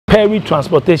Perry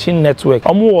Transportation Network.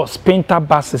 Omo Sprinter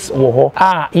buses wo ho.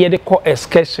 Here they call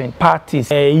excursion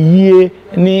parties. Ye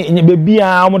ni baby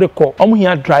omo de call. Omo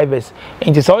here drivers.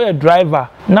 Nti say your driver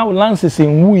now lances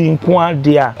in wu nko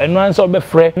adea. Eno answer be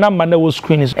frɛ number na wo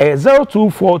screen is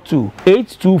 0242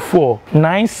 824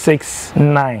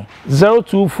 969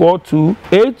 0242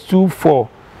 824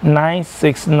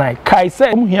 969. Kai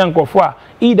say omo here nkofo a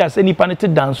either say nipa ne te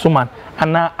dansoman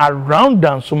ana around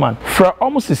dansoman fra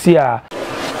omo sisi a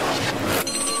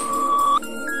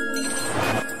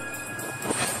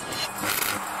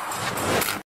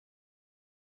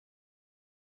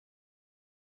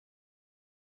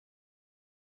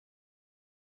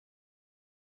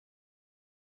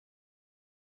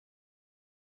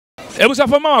Ebusa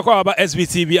for mama kwa about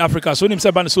SBTV Africa. So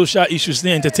nimse ban social issues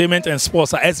ni entertainment and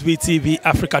sports at SBTV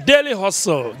Africa. Daily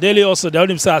hustle. Daily hustle. They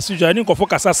nimse as usual ni ko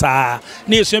focus sa.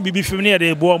 Ni esu bibi film ni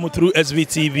dey bo mu through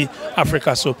SBTV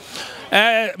Africa. So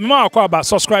mama kwa about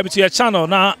subscribe to your channel.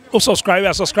 Now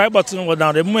subscribe button go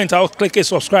down. The moment I click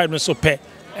subscribe so pay.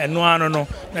 And no na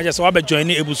just wa be join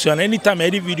Ebusa. Anytime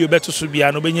any video better so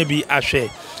bia no benye bi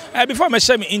ahwe. Before I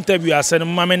share my interview, I said,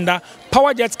 Mamenda,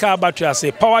 PowerJet car battery. I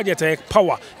say, PowerJet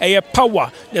power.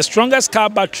 Power, the strongest car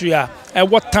battery.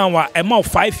 What time? About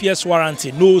 5 years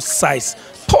warranty, no size.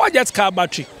 PowerJet car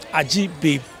battery.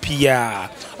 AGBPR.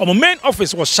 Our main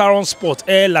office was Sharon Sport.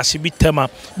 Lashibi Tema.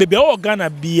 Baby, all Ghana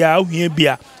Bia,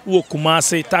 Bia,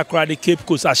 Kumasi, Takrady, Cape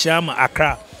Coast, Ashama,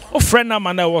 Accra. O friend na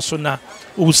mana wasona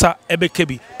usa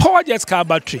ebekebi. PowerJet car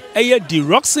battery. The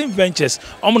Roxin Ventures.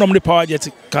 Omnomde PowerJet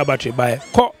car battery by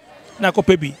ko. Na ko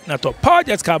pebi na to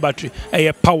PowerJet car battery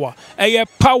power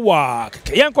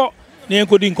yanko ne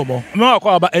yanko din komo me wa ko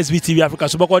aba SBTV Africa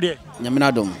so bako de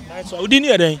nyamena dom so odi ni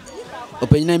eden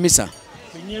opanyina misa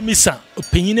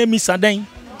den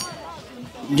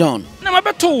John na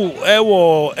mabeto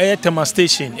wo tema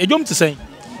station ejom te sen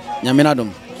nyamena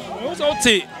dom wo so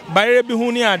te bare bi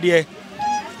hu ni ade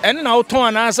en na wo ton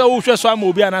anasa wo hwe so ama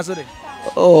obi anasa de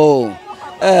oh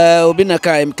obina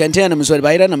kai kente na msodi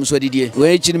bayira na msodi die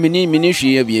we chini mini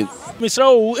hwie bie misra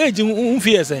o age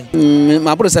unfie sen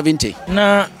mabro 70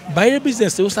 na bayira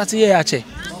business we start here ache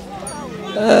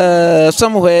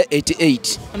somewhere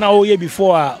 88 na o ye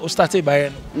before o start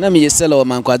bayira na me sell o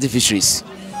man kwadi fisheries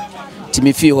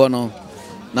timi fi ho no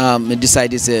na me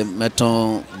decide say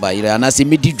meton bayira na se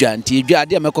medidwa nti dwa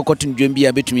ade mekokoto ndwom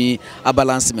bia betumi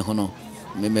abalance me ho no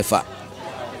me mefa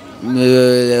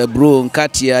bro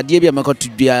nkati adie bia makoto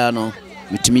dua no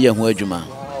mitimi ye ho adwuma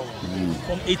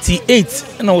from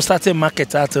 88 and I started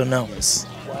market until now. Yes.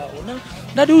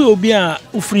 That do obi a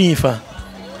ufri fa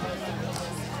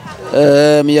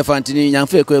me ye fantini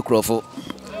nyamfa ekrofo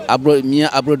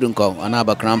abro dunko ana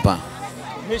abakrampa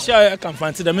me sure I can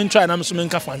fancy them try na so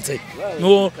menka fancy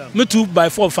no me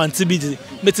 2x4 fancy bi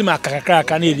meti ma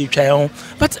kakaka na eli twa ho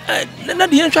but na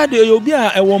de twa de obi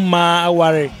a ewo ma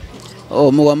aware oh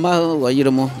mo ma wa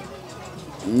yiremo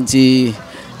nti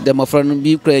de mo fra no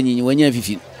bi kra nyinyi wanya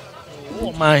fifi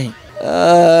oh my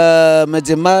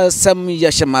medema sam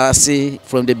yashemase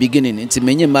from the beginning nti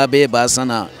menye ma be ba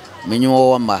sana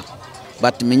menyo ma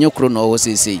but menyo kro no wo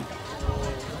sesei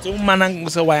so manan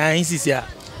so why an sisia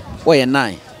why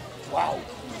 9 wow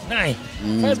 9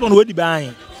 first born we di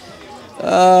ban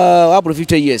abro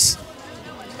 50 years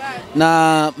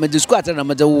na me disco na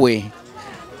me de we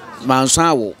manso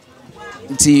awo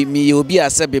nti mi obi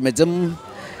asebe medem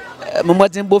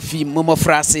momodin bo fi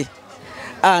momofrase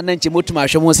na nche motuma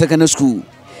ahwemo secondary school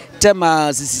tema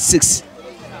 66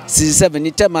 67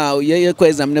 ni tema ye ko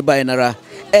exam ne bai nara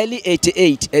early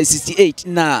 88 68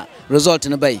 na result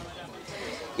ne bai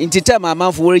nti tema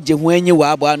amanfo wore je ho anyi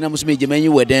wa abo na muso meje manyi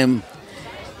wedem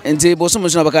nti bo so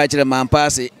muso na baka kire man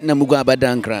pass na mugu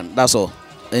abadan kran that's all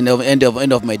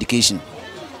end of my education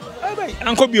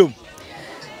anko biom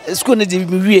school ne di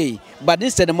wie but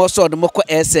instead the most of the moko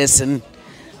SS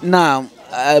na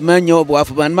manyo bo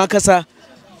afuban makasa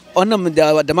onam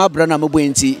the mabra na mbo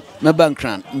enti me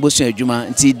bankran mbosu adwuma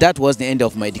nti that was the end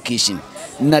of my education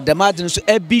na the madin so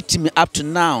beat me up to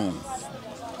now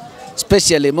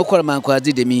especially moko man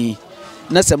kwadi de mi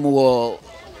na sam wo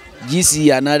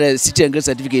GC another city and grade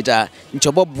certificate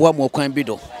nchobo boa mo kwan bi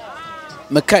do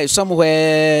me kai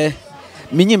somewhere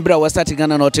minyimbra was starting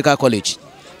Ghana Nautical College.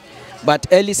 But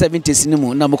early 70s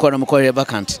nimu na mukora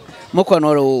vacant. Mukora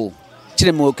no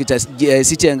chile mo kita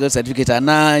city and girl certificate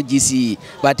na GC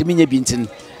but minye bintin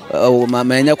o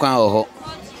manya kwa ho.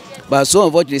 But so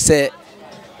unfortunately say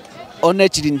on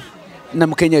chilin na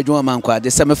mukenya adwuma mankwa de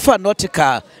say me fa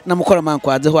nautical na mukora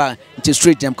mankwa de ho a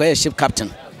street jam kwa ship captain.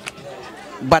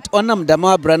 But onam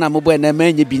dama brana mobo na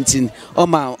manya bintin o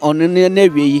ma on na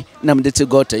wi na mde te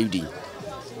gota yudi.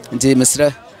 Nti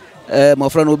mesra my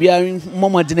friend will be a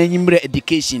moment in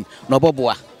education, no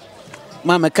boboa.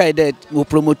 Mama kai that will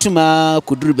promote my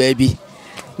kudru baby.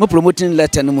 Mo promoting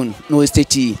letter no no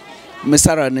state.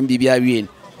 Mesara and BBI.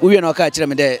 We are not catching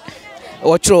them there.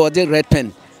 Or throw the red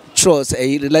pen. Throws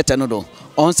a letter no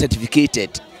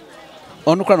uncertificated.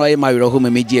 On Crono, my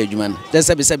home media juman. There's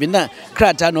a Sabina,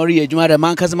 Crata nor Juma, the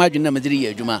man has imagined a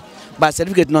Madrid Juma. But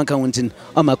certificate non counting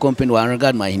on my company one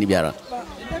regard my Hinibiara.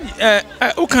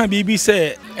 O can be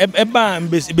say a bar and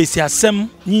basi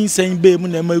some yin saying baby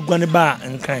and my gun bar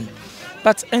and kind.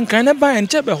 But and kind of buy and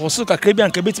chap a Hosuka Caribbean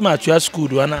Cabit match your school,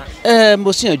 Duana.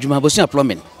 Bosia Juma, Bosia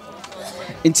plumbing.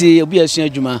 Into Obia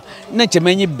Juma, not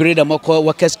many bread a moko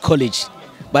workers college.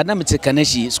 But now it's a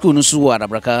Kaneshi school no suwa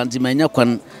abraka nti manya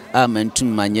kwan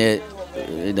amentum manye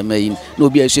the main no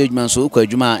be a man so kwa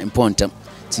juma important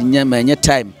tinya manya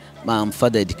time ma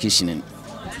further education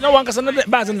no one can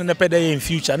bad in the pede in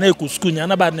future na ku school nya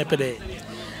na bad na pede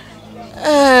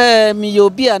mi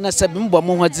obi ana sabimbo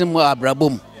mo hwadzim mo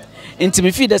abrabom nti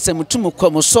me fi da samtum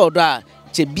kwa mo so do a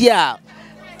che bia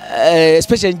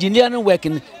special engineering work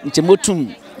nti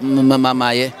motum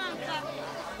mamaye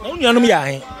na unuanum ya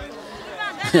he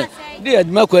Dear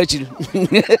Makwachi.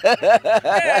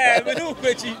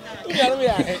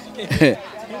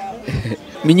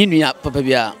 Minina, Papa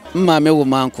Bia, Mamma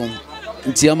Womanco,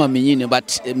 Tiama Minina, but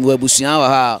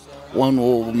Muabusia, one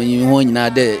woman na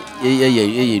de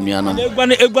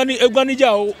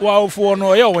Egbanija, wow, for no,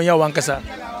 when you want Cassa.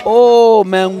 Oh,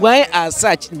 man, why are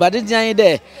such? But it's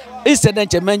there. Instead of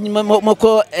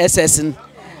Moko SS.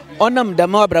 Onam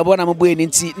Dama Brabona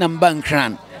Mobuinity,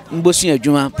 Nambankran. Mbosia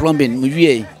Juma plumbing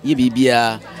muwie ye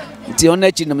bibia nti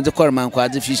onachi na mde korman kwa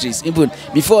the fisheries even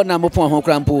before na mopon ho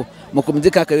krampo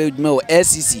mokomdika ka adwuma o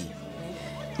SCC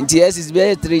nti SCC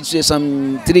be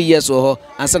 3 years ho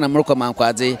ansa na mroko man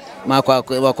kwa de makwa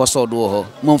wakoso do ho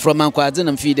mon from man kwa de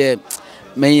na mfi de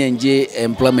menyenje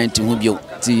employment hu bio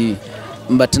ti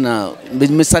mbatna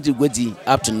me start gwadi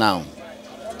up to now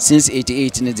since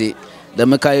 88 ne de da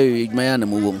mekayo adwuma ya na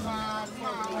muwom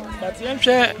but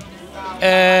yemhwe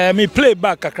me play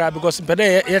back kakra because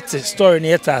pede yet story na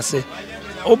yet ase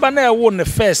oba na e won the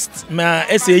first ma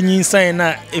ese enyin sign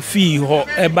na efi ho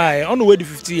e bai on we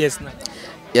 50 years na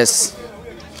yes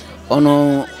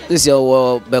ono this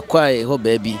your bekwai ho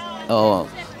baby oh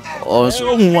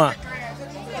nwa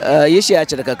yeshi a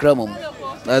chere kakra mom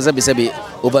azabi sabi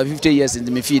over 50 years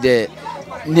in me fi there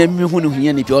na mi hu no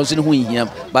hia ni pio so no hu hia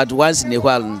but once in a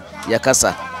while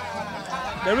yakasa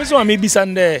the reason why me be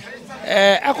Sunday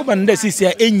akoba nda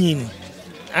sisia enyin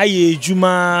aye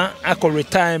ejuma akọ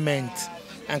retirement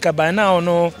anka by now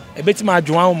no ebetima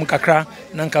adwan wo kakra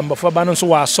na nka mbofo ba no so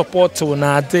wa support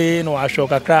na ade no wa hwo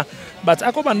kakra but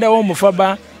akoba nda wo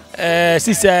mfaba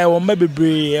sisia wo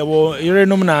mabebre wo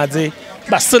yerenom na ade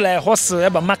but still hustle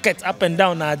eba market up and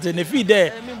down na ade na fi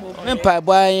there empire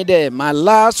boy there my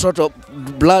last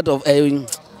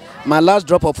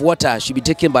drop of water should be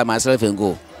taken by myself and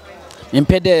go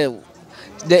impede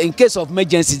in case of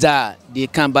emergency they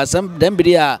can but some them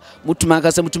be I want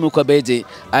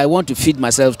to feed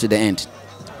myself to the end.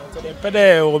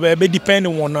 So be depend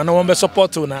on no one be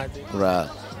support na. Right.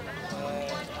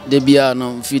 They be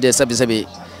no feed the sabi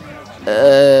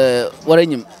what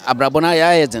enyim abrabona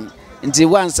ya eden nti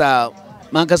once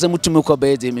man kasa mutumi ko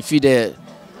be me feed the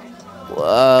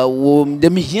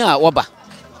them here oba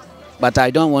but I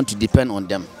don't want to depend on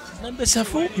them. Number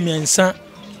safo miensa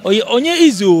onye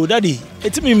easy daddy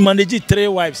etimi manage 3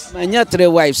 wives manya 3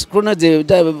 wives krono de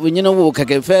you know wo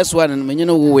kake first one you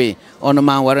know wo we on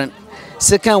man warrant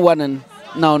second one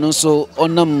now no so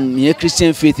onam ye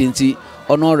Christian faith nti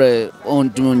onore on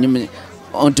to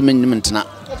mentna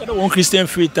one Christian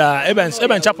faith even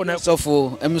chapel na so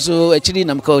for emso actually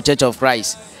nam call Church of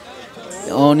Christ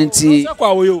on nti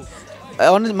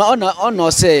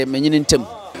on say menyin ntem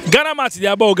Ghana Mat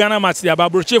diaba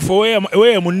broche for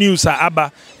we mu news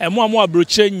aba emo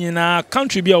abroche nyina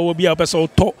country bia wo bia person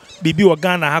to bibi wo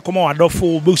Ghana ha koma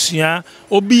wadofo obusua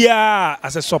obia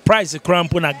as a surprise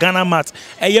cramp na Ghana Mat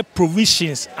eye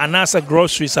provisions and as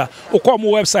groceries ukọ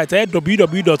mu website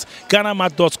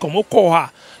www.ghanamat.com ukọ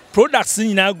ha products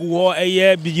nyina go ho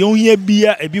eye biyonye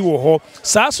bia ebi wo ho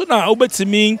saa so na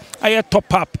obetimi aye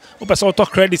top up person to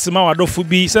credit ma wadofo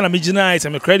bi se na megina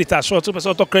item credit short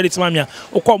person to credit ma mia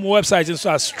ukọ mu website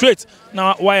so straight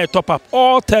na why top up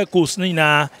all telcos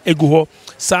nyina egu ho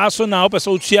saa so na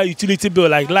person tua utility bill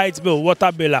like light bill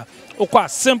water bill ukọ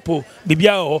simple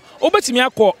bibia ho obetimi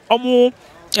akọ omu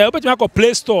obetimi akọ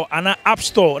Play Store and App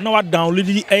Store na wa download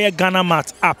the Ghana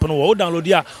Mat app no wo download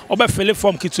ya obe fill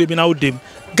form kitu ebi na odem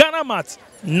Ghana Mat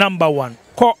 #1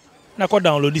 ko na ko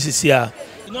download this here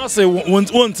you know say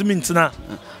want mint na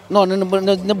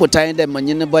no botan dem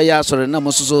manye ne boya asore na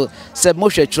mo so se mo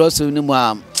hwe kyerose ni mu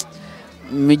a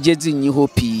me jedi nyi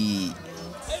hopi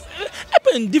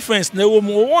happen difference na wo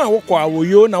mo won wokọ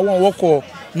awoyo na won wokọ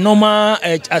normal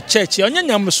a church onye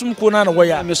nyamsum ko na wo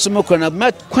ya mesum ko na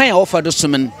kwan a ofa do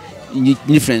sumen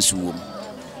difference wo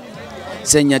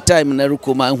se nya time na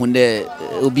ruko ma hu de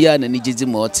obia na ni jedi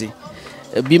mo oti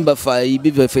bimba fa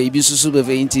ibi susu be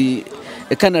fe nti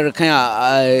e kana kan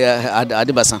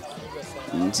adebasa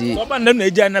nti baba ndem na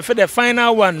eja na for the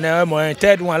final one na mo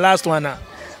third one last one na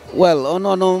well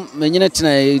no menyine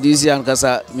tena this year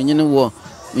kasa menyine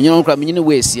kra menyine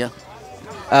wesia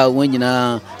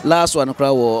wonyina last one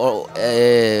kra wo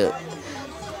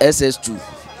SS2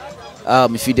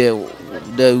 me fi the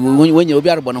wonye obi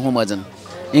arbo no ho mazen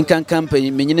in can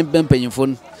campaign menyine bempanyin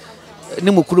phone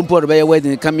ni mukuru mpo be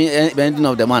wedding coming ending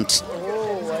of the month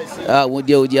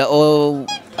they are all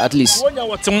at least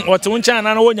what uncha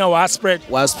na wonya wa spread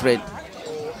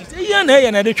yeah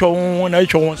na dey twon na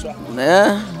twon so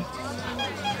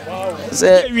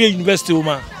say university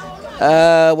woman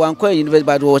one quite university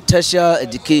but tertiary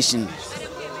education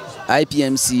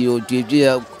IPMC or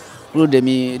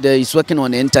there is working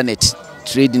on the internet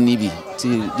trading nibi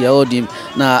they are all doing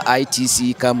na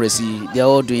ITC Camresi they are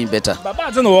all doing better baba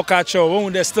I don't know work at all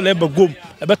when they still able go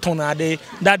ebe ton ade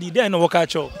daddy they no work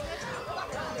at all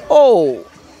oh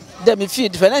them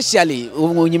feed financially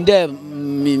onyim dem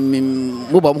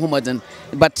mobile Muhammadan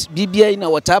but bibia na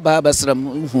wataba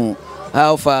basram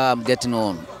how far I'm getting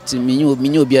on to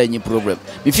minyo bia any problem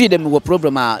we feed them with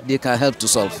problem they can help to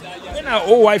solve na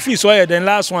oh wife is why then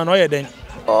last one why then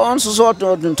on so to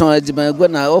ediban gwa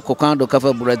na okokando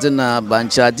kafa Brazil na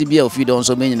bancha dibia feed on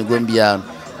so many gombia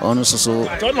on so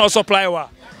no supply wa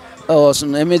oh so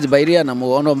na made bayria na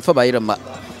mo on mfa bayira ma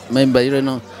bayira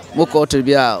no moko to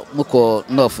bia moko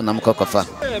north na moko kafa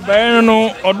bayira no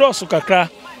odoso kakra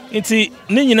nti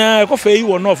ni nyina ko fa yi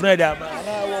wo north na dia na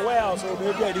wo warehouse o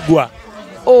be bia di gua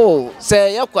oh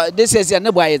say yakwa this is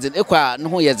na boy yedin ekwa no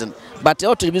ho yedin but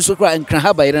oto bi so kra nkran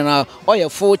ha bayira na oye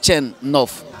full chain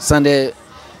north Sunday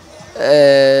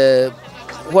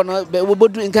wono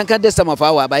bodu nkanka de some of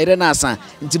our bayire na asan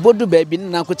nti bodu baby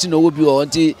na kwoti na obi o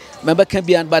nti mabaka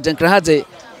bia but nkra ha de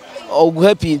ogu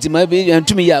happy nti mabe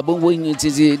antumi ya bonwo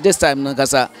nti this time na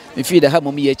kasa me feel the ha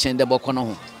mom ye chen de bokono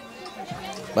ho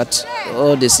but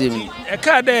all the same e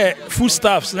ka de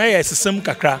foodstuffs na yes sem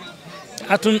kakra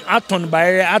aton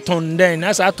bayire aton den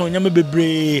as aton nyame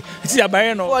bebre nti ya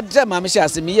bayire no what dem am sha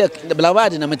se me ye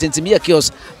blawade na metenti me ye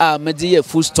kios me de ye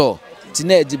food store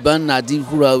tina ediban na di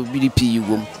hura BDP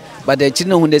yugum but the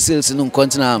chino hu the sales no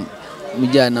continent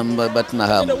media number but na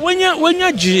ha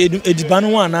wenya ediban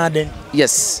one na den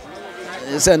yes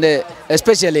and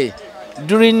especially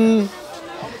during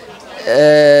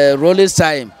rolling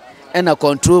time and a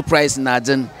control price na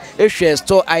den if you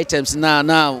store items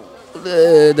now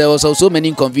there was also many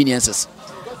inconveniences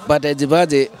but the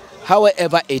debate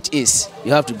however it is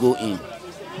you have to go in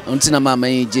until mama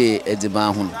je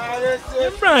ediban hu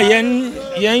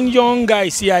yen young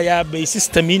guys here ya be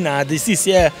system ina this is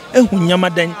here ehunyama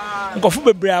den nkofo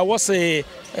bebre a wo se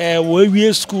wo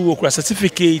wie school okra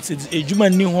certificate ejuma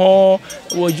ni ho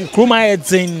wo kroma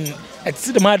edin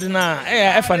etsi de madina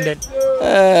funded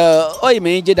oy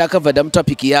me je da cover them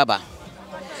topic ya ba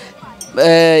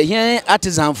here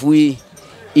artisan fui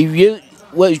iwie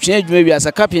wo twen adwuma wi as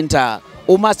a carpenter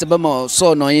o master ba ma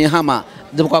so no yin hammer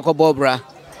de kwakọ bobra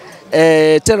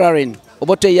terroring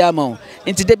oboto yama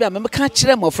nti de bia me ka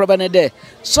kire mo froba ne de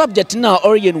subject na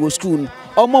orient wo school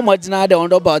omo modina de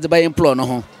on about by employ no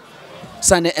ho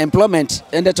san employment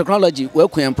and the technology we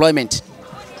ku employment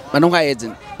mano ha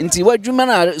yedin nti wadwuma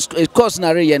na course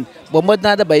na reyen bo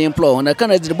modina de by employ na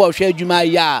kana de bo hwe adwuma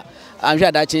ya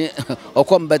anhwa dachi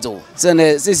okom bedo san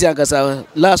sisi akasa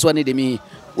last one de mi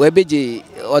we beje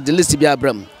or the list bia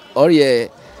abram or ye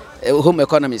home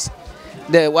economics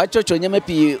the wachocho nyama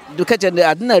pi do catch the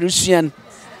adna rusian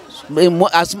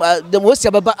the most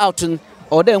about out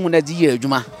or then when the year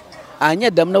juma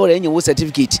anya dem na wore enye wo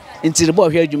certificate nti rebo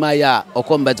hwe adwuma ya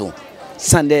okombedo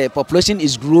Sunday population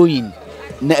is growing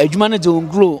na adwuma no dey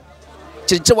grow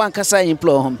chiriche wan kasa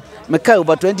employ home meka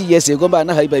over 20 years ago ba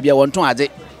na ha bia wonton ade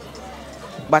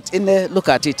but in the look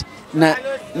at it na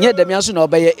nye dem yaso na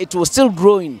obeye it was still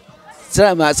growing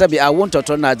sama sabi I want to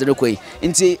turn ade koi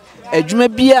nti adwuma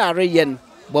bia reyen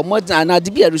bo modern na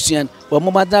de bia rusuan bo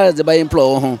modern de ba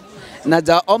employ ho na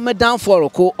da o me down for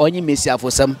ko onyi mesi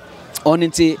afosam on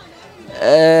nti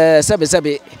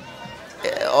sabe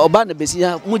oba na besi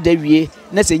mu da wie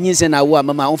na se nyinse na wo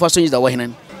amama onfa so nyida wo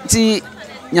henan nti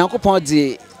nyankopon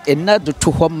de enna do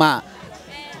to ho ma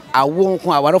awo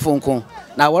nko awarefo nko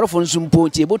na warfo nso mpo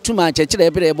tie botuma chechire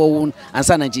ebe ebe wo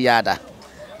ansa na ji yada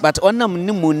but onam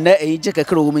ni mu na eje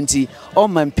kakra wo menti o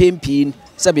man pempin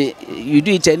sabe you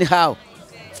do it anyhow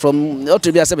from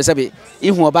oto bia sabe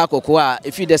ihu oba akoko a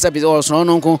if you dey sabe o so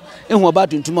no nko ihu oba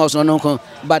tuntum o so no nko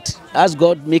but as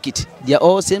God make it they are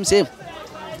all same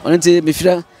onti me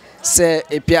fira say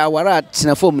epia wara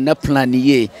tenafom na plan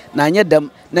ye na anya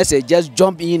dem na say just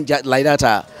jump in like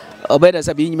that obeda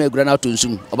sabe nyima egura na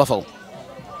tonsum obafa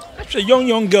actually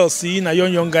young girls see na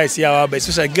young guys here our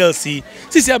especially girls see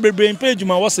a brain page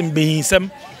ma was being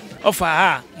some of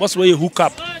her boss where you hook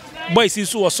up boys see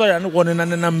so sorry and one na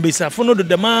mbesa for no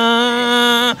the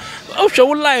man show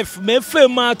life me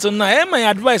fame out na my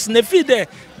advice na feed there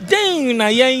then na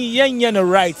yen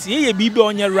right ye bibi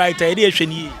on your right I dey hwe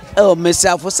ni oh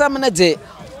myself for some na dey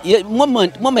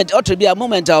moment or to be a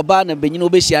moment oba na benyin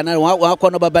obehia na wa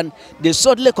akọ no baban they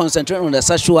solely concentrate on the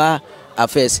sexual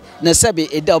affairs na sabe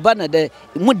e da oba na de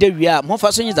mu de wia mo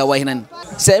fa so nyi da wa hinan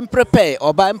say prepare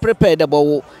oba prepare da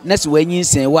bo na se wanyin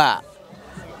sen wa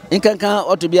nkankan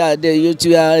or to be a de you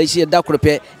a she da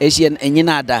krope e she enyi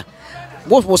na ada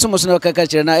wo so no kaka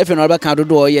kire na efe no oba kan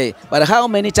do ye but how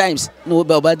many times no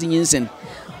oba din yin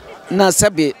na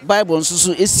sabe bible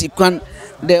nsusu esikwan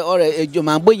de ore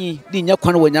ejuma bonyi di nya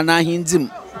kwan wonya na ahindim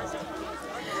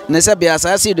na sabe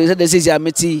asase do se sisi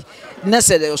ameti na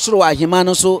se de soro ahima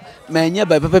no so manya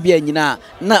ba papa bia nyina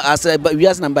na asa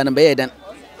wias na ba ye dan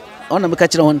ona me ka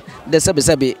kire hon de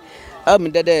sabe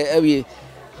am de awi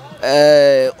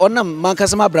ona man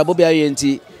kasama brabo bia ye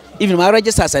nti even my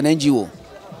register as an NGO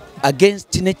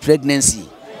against teenage pregnancy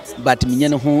but minya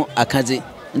no ho akaze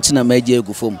ntina maje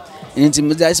egufom nti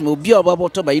mudais mo bia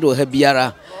obaboto ba yiro ha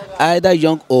biara either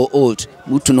young or old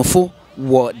mutunofo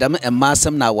wo dam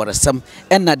emasam na waresam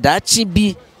na dachi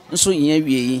bi nso yen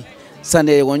wiei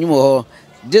sane wonwum ho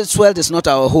this world is not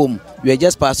our home we are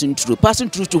just passing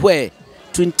through to where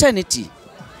to eternity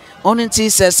onenti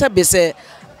se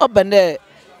obane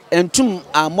entum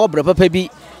amobra papa bi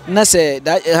na se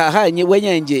ha nyi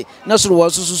wanyanje na soro wo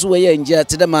susu wanyanje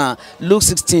atedama Luke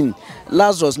 16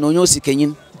 Lazarus no nyo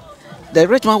sikanyin the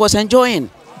rich man was enjoying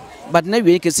but now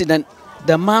we can see that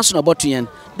the man son about yen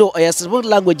though I spoke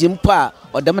language in pa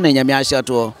or the man nyame ahia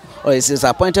to or it is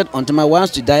appointed unto my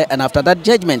once to die and after that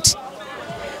judgment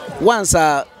once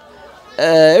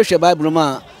if Bible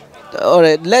ma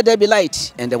or let there be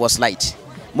light and there was light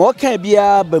more can be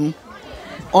bam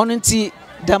onti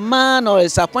the man or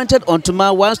is appointed unto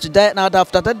my once to die and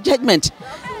after that judgment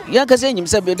yan ka say nyim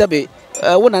say be dabe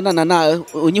wona na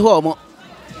onyi ho mo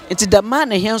nti the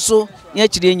man here so nya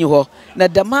chire nyi ho na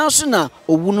the man so na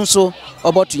owu no so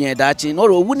oboto yen daachi no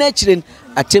owu na chire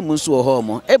atemu so ho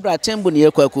mo ebra tembu ne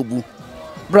yakwa kobu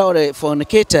brother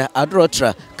fornicator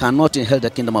adulterer cannot inherit the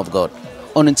kingdom of God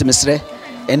on intimisre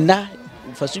enna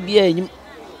fasu bia enyim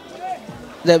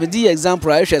there be the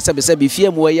example I share say be fie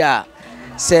mo ya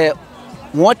say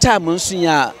water monsu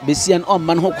ya besian on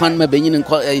man ho kwan ma benyin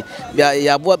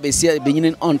ya bo besia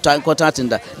benyin on time contact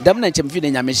nda dam na nchemfi na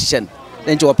nyame hihyen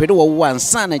nti wopede wo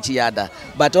wansa na chi yada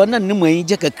but ona nnimu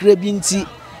anije kakra bi nti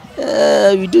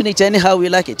we do it anyhow we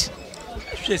like it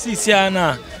hwesi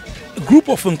na group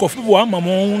of nkofo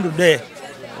amamo de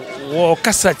wo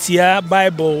kasatia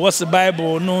bible what's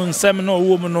bible no nsem no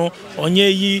wo mu no onye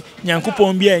yi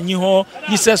nyankopon bi anyi ho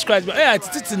Jesus Christ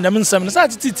titi ndam nsem no sa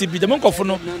titi bi dem nkofo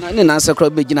no ne na ansakra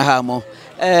be gina ha mo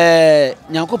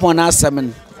nyankopon na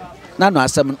asem na no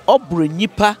asem obro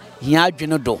nyipa hia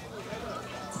adwene do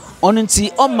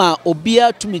onunti oma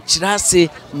obia tumi kirase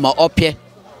ma opye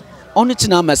onunti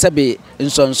na ma sabe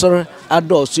nsonsor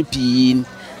ado so pin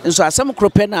nso asem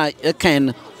krope na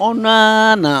kan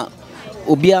ona na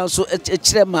obia so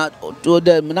ekire ma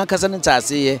de nakasa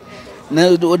ntase ye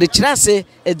na de kirase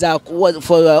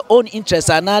for your own interest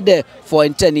another for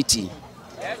eternity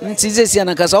nti zesi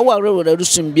anakasa o wa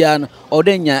rusum bia no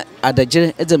odenya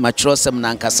adagire ede matrosem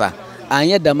nankasa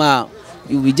anye dama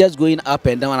we just going up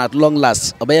and down at long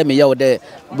last obaya me yawo de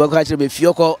bokachire be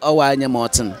fioko awanya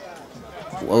mountain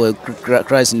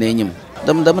Christ name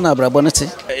dam na brabo nti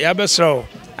ya besro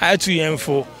atu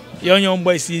yemfo young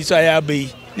boys so ya be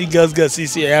the girls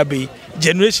see ya be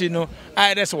generation no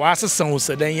I that's was san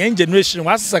so then young generation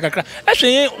was sakakra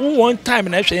ehwe one time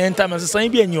na ehwe time san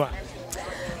bi anyiwa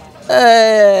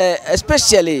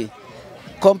especially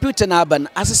computer na ban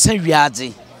asesan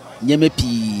wiade nyeme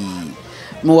pi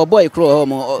mo boy kro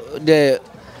mo de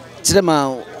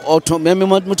tirema auto me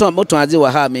moto ade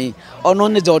wa ha me ono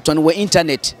ne de auto no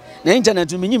internet na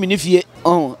internet me nyimi ne fie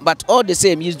but all the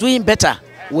same he's doing better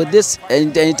with this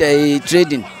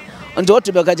trading and what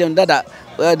to be ka jam dada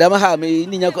da ma ha me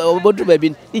ninya obodu ba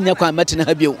bi ninya kwa matina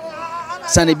ha bio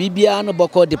Sane bibia no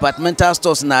boko departmental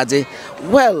stores na ade.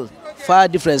 Well, far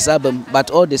different album, but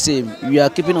all the same, we are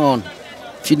keeping on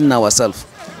feeding ourselves.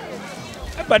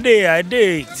 But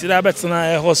they see that better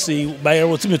na host by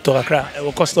what me to akra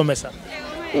e customers.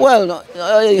 Well,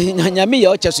 nyame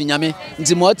ya ochesu nyame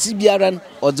nti mo ti biara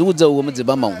ode wudza wo me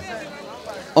deba mawo.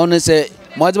 Ono say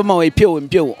mo deba mawo epie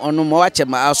ono mo wache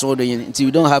ma aso do yin nti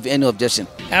we don't have any objection.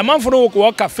 A man for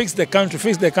work fix the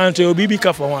country obi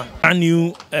ka for one. A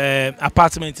new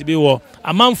apartment be wo.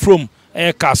 A man from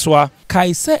Kaswa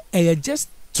kai say just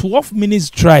 12 minutes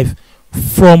drive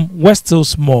from West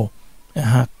Hills Mall.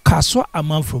 Kaswa a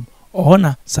man from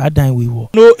Ohona Sadan we wo.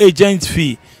 No agent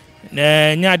fee.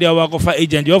 Nya de work of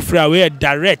agent you free away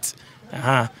direct.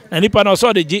 Na nipa na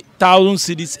so the 1,000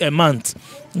 cedis a month.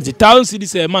 The 1,000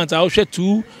 cedis a month I will share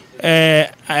two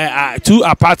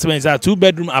apartments,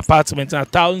 2-bedroom apartments,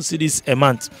 1,000 cedis a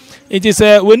month. It is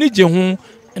when you ho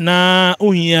na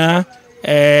uhia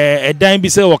a dime be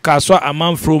say Kaswa a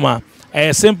man from a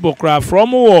simple craft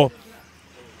from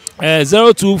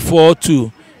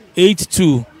 0242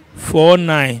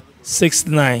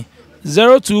 824969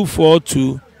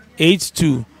 0242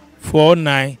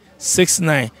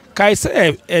 824969. Kai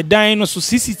say a dine so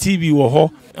CCTV wo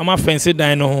ho ama fence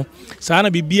dine no ho sa na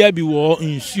bibia bi wo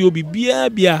nsuo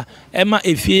bibia ema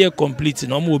efie complete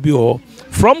no mo obi ho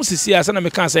from CC asa na me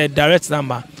kan say direct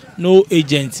number no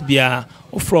agent bia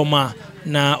from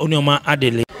na onioma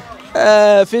adele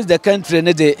face the country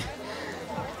ne de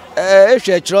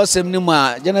Church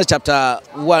Genesis chapter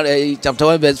 1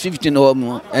 verse 15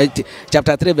 or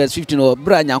chapter 3 verse 15 or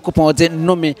bra Nyankopon de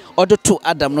no me odo to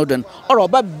Adam no don or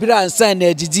oba bra nsan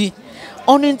na didi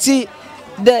onenti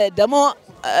the more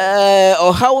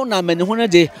or how na mani hu na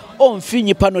de on fi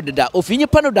nyipa no deda ofi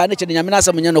nyipa no da na chede nyame na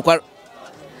asam nya no kwar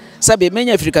sabe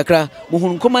menya Afrika kra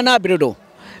muhun kuma na abredo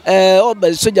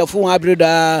oba soja fu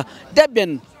abredo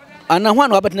deben ana hu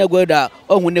na obatena goda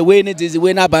ohun ne we ne dizi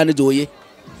we na ba ne doye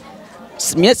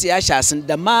Miesi ashasin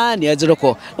the man ya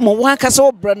ziroko mo wan kasa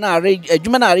obra na are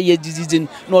adwuma na are ye dizizin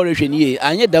na orehwe ni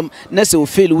anye dam na se o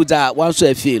fail wuza wan so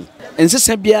a fail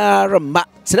ensesa biara ma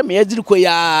sere me ya ziriko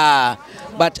ya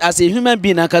but as a human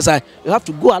being akasa you have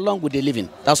to go along with the living,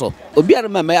 that's all obiara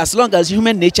ma as long as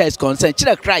human nature is concerned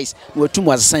chira Christ we tum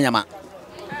was sanyama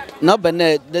na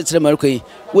bene de sere mariko yi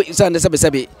we san de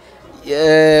sabe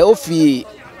ofi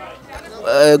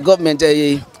government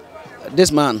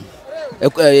this man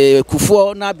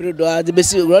Kufuor na bredo the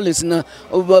basic rollins na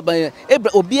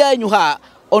obi anyu ha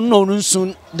ono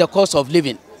nsun the cost of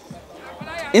living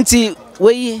nti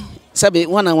we sabe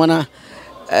wana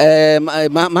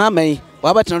mama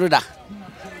wabatana da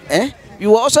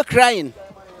you were also crying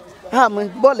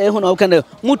man ball e hono kind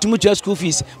mutu school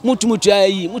fees mutu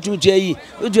ayi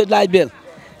you light bill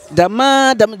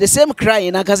the same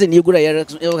crying na kaze ni gura ya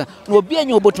no obi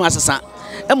anyu obotu asasa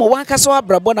emo wan kasa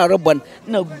abrabo na robon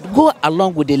na go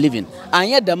along with the living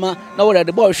anya dama na wora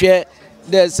de bo hwe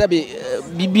the sabe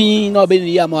bibi na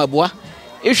obeni ya ma aboa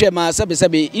ehwe ma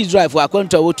sabe Israel for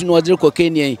akwanta wotu no odire ko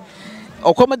Kenya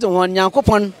okomede ho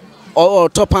Nyankopon o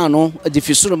topan no de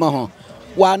fisuru ma ho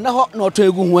wa na ho na oto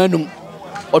egu ho anum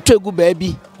oto egu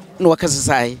baabi na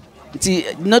wakasasai nti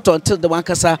not until the wan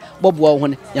kasa boboa ho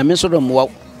ne nyame so do mo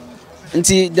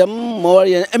nti dem mo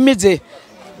ye emide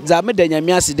za me da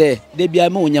nyame ase de bia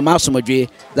me onyama asomadwe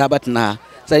za batna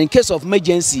so in case of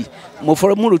emergency mo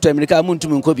for mu to America mu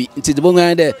ntum nkobi nti de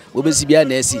bongan de obesi bia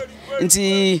na asi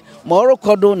nti mo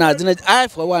record na de I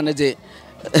for one de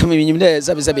me de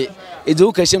sabe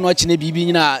edu ka hye no akine bibi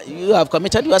nyina you have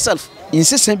committed yourself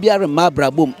insistent bia ma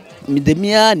brabom me de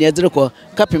mia na edre ko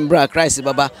kapim bra Christ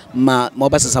baba ma mo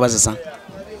basasa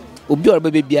obi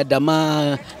orbe bia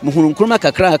dama muhunu nkruma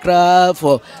kakra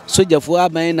for soja fu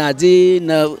aban na de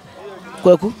na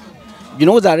kwaku you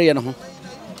know that area no ho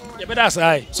ye beda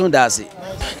sai so that's it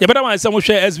ye beda man say mo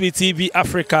share SBTV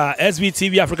Africa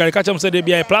the catch am say dey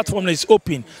bia platform is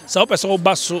open so person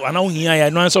baso ana ohia ya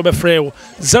no answer be free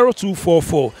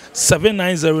 0244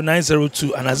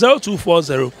 790902 and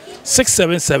 0240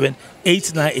 677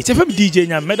 898 FM DJ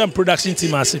nya Madam production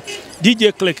team as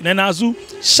DJ Click na nazu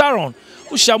Sharon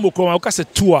Ushambo Kroma ukase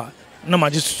tour na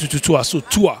maji tour so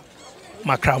tour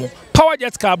makramo power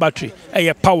jet car battery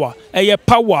power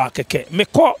keke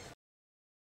meko